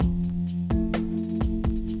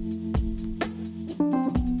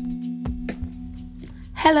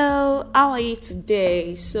Hello, how are you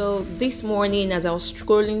today? So this morning as I was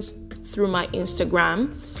scrolling through my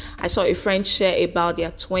Instagram, I saw a friend share about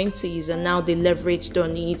their 20s and now they leveraged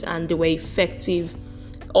on it and they were effective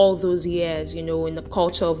all those years, in the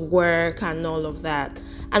culture of work and all of that.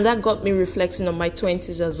 And that got me reflecting on my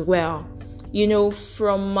 20s as well.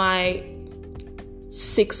 From my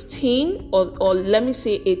 16 or let me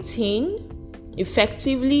say 18,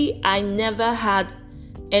 effectively, I never had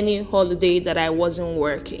any holiday that I wasn't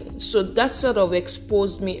working. So that sort of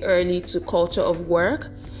exposed me early to culture of work,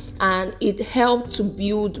 and it helped to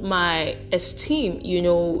build my esteem,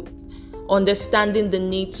 understanding the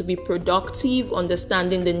need to be productive,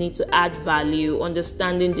 understanding the need to add value,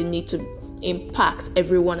 understanding the need to impact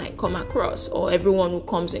everyone I come across or everyone who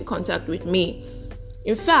comes in contact with me.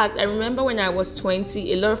 In fact, I remember when I was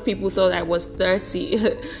 20, a lot of people thought I was 30.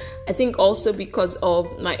 I think also because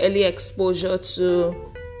of my early exposure to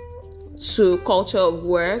culture of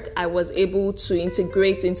work, I was able to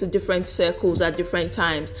integrate into different circles at different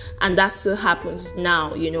times. And that still happens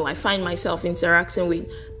now. I find myself interacting with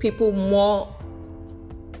people more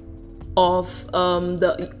of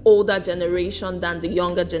the older generation than the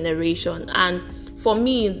younger generation. And for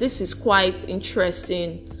me, this is quite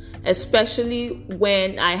interesting, especially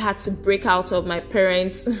when I had to break out of my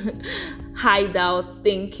parents' hideout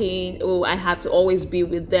thinking, I have to always be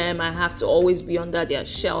with them, I have to always be under their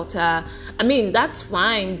shelter. I mean, that's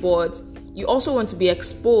fine, but you also want to be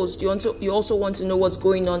exposed. You also want to know what's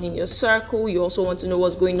going on in your circle. You also want to know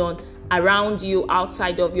what's going on around you,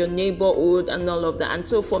 outside of your neighborhood and all of that. And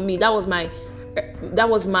so for me, that was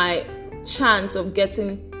my chance of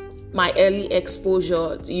getting my early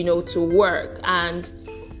exposure, to work. And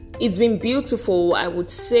it's been beautiful, I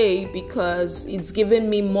would say, because it's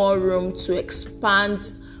given me more room to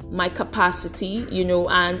expand my capacity,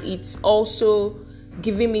 and it's also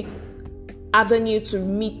giving me avenue to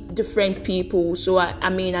meet different people. So I've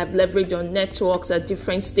leveraged on networks at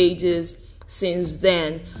different stages since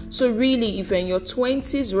then. So really, if you're in your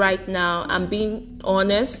 20s right now, I'm being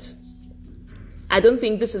honest, I don't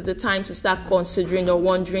think this is the time to start considering or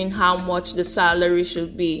wondering how much the salary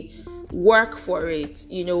should be. Work for it.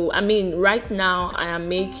 Right now I am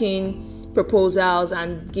making proposals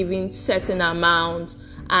and giving certain amounts,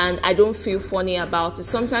 and I don't feel funny about it.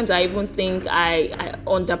 Sometimes I even think I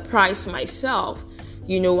underprice myself,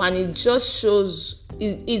 and it just shows,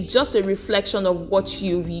 it's just a reflection of what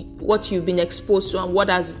you've been exposed to and what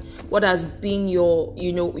has been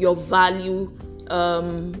your value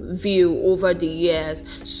view over the years.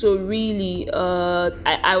 So really,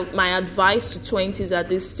 my advice to 20s at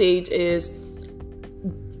this stage is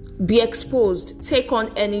be exposed. Take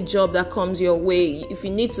on any job that comes your way. If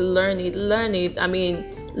you need to learn it, learn it.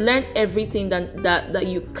 Learn everything that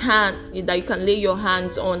you can lay your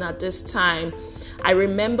hands on at this time. I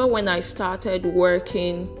remember when I started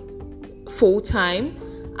working full-time,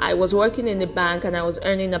 I was working in the bank and I was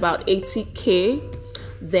earning about 80K.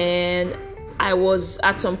 Then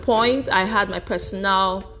at some point, I had my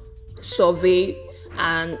personal survey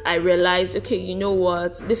and I realized, okay, you know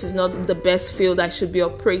what? This is not the best field I should be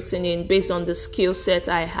operating in based on the skill set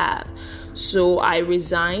I have. So I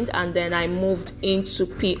resigned and then I moved into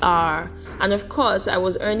PR. And of course, I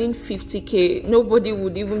was earning 50K. Nobody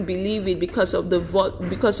would even believe it because of the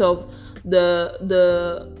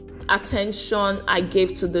attention I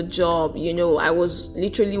gave to the job. I was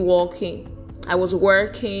literally working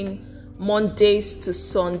Mondays to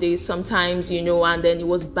Sundays sometimes, and then it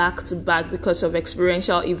was back to back because of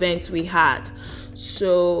experiential events we had.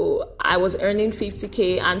 So I was earning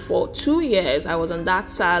 50K, and for 2 years I was on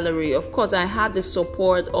that salary. Of course, I had the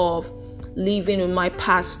support of living with my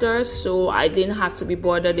pastor, so I didn't have to be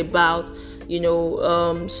bothered about,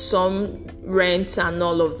 some rents and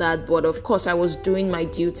all of that. But of course, I was doing my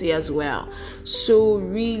duty as well. So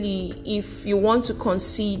really, if you want to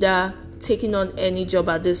consider taking on any job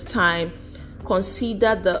at this time,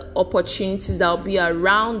 consider the opportunities that will be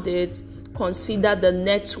around it. Consider the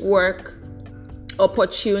network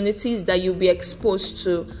opportunities that you'll be exposed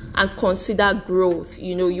to, and consider growth.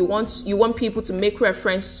 You want people to make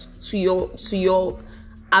reference to your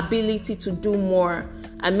ability to do more.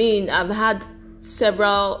 I've had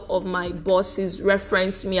several of my bosses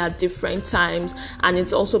reference me at different times, and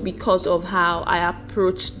it's also because of how I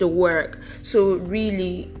approach the work. So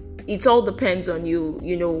really, it all depends on you.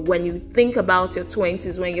 When you think about your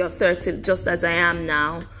 20s, when you're 30, just as I am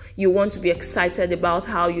now, you want to be excited about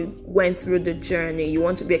how you went through the journey. You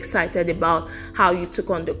want to be excited about how you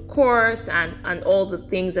took on the course and all the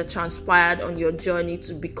things that transpired on your journey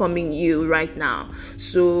to becoming you right now.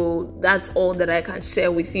 So that's all that I can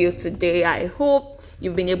share with you today. I hope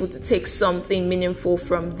you've been able to take something meaningful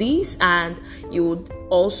from these, and you would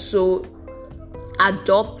also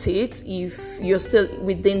adopt it if you're still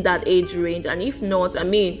within that age range. And if not, I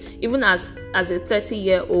mean, even as a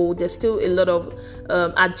 30-year-old, there's still a lot of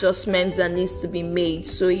adjustments that needs to be made.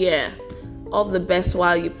 So yeah, all the best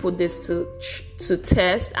while you put this to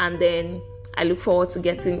test, and then I look forward to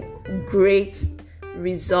getting great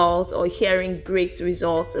results or hearing great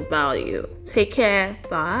results about you. Take care.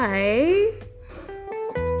 Bye.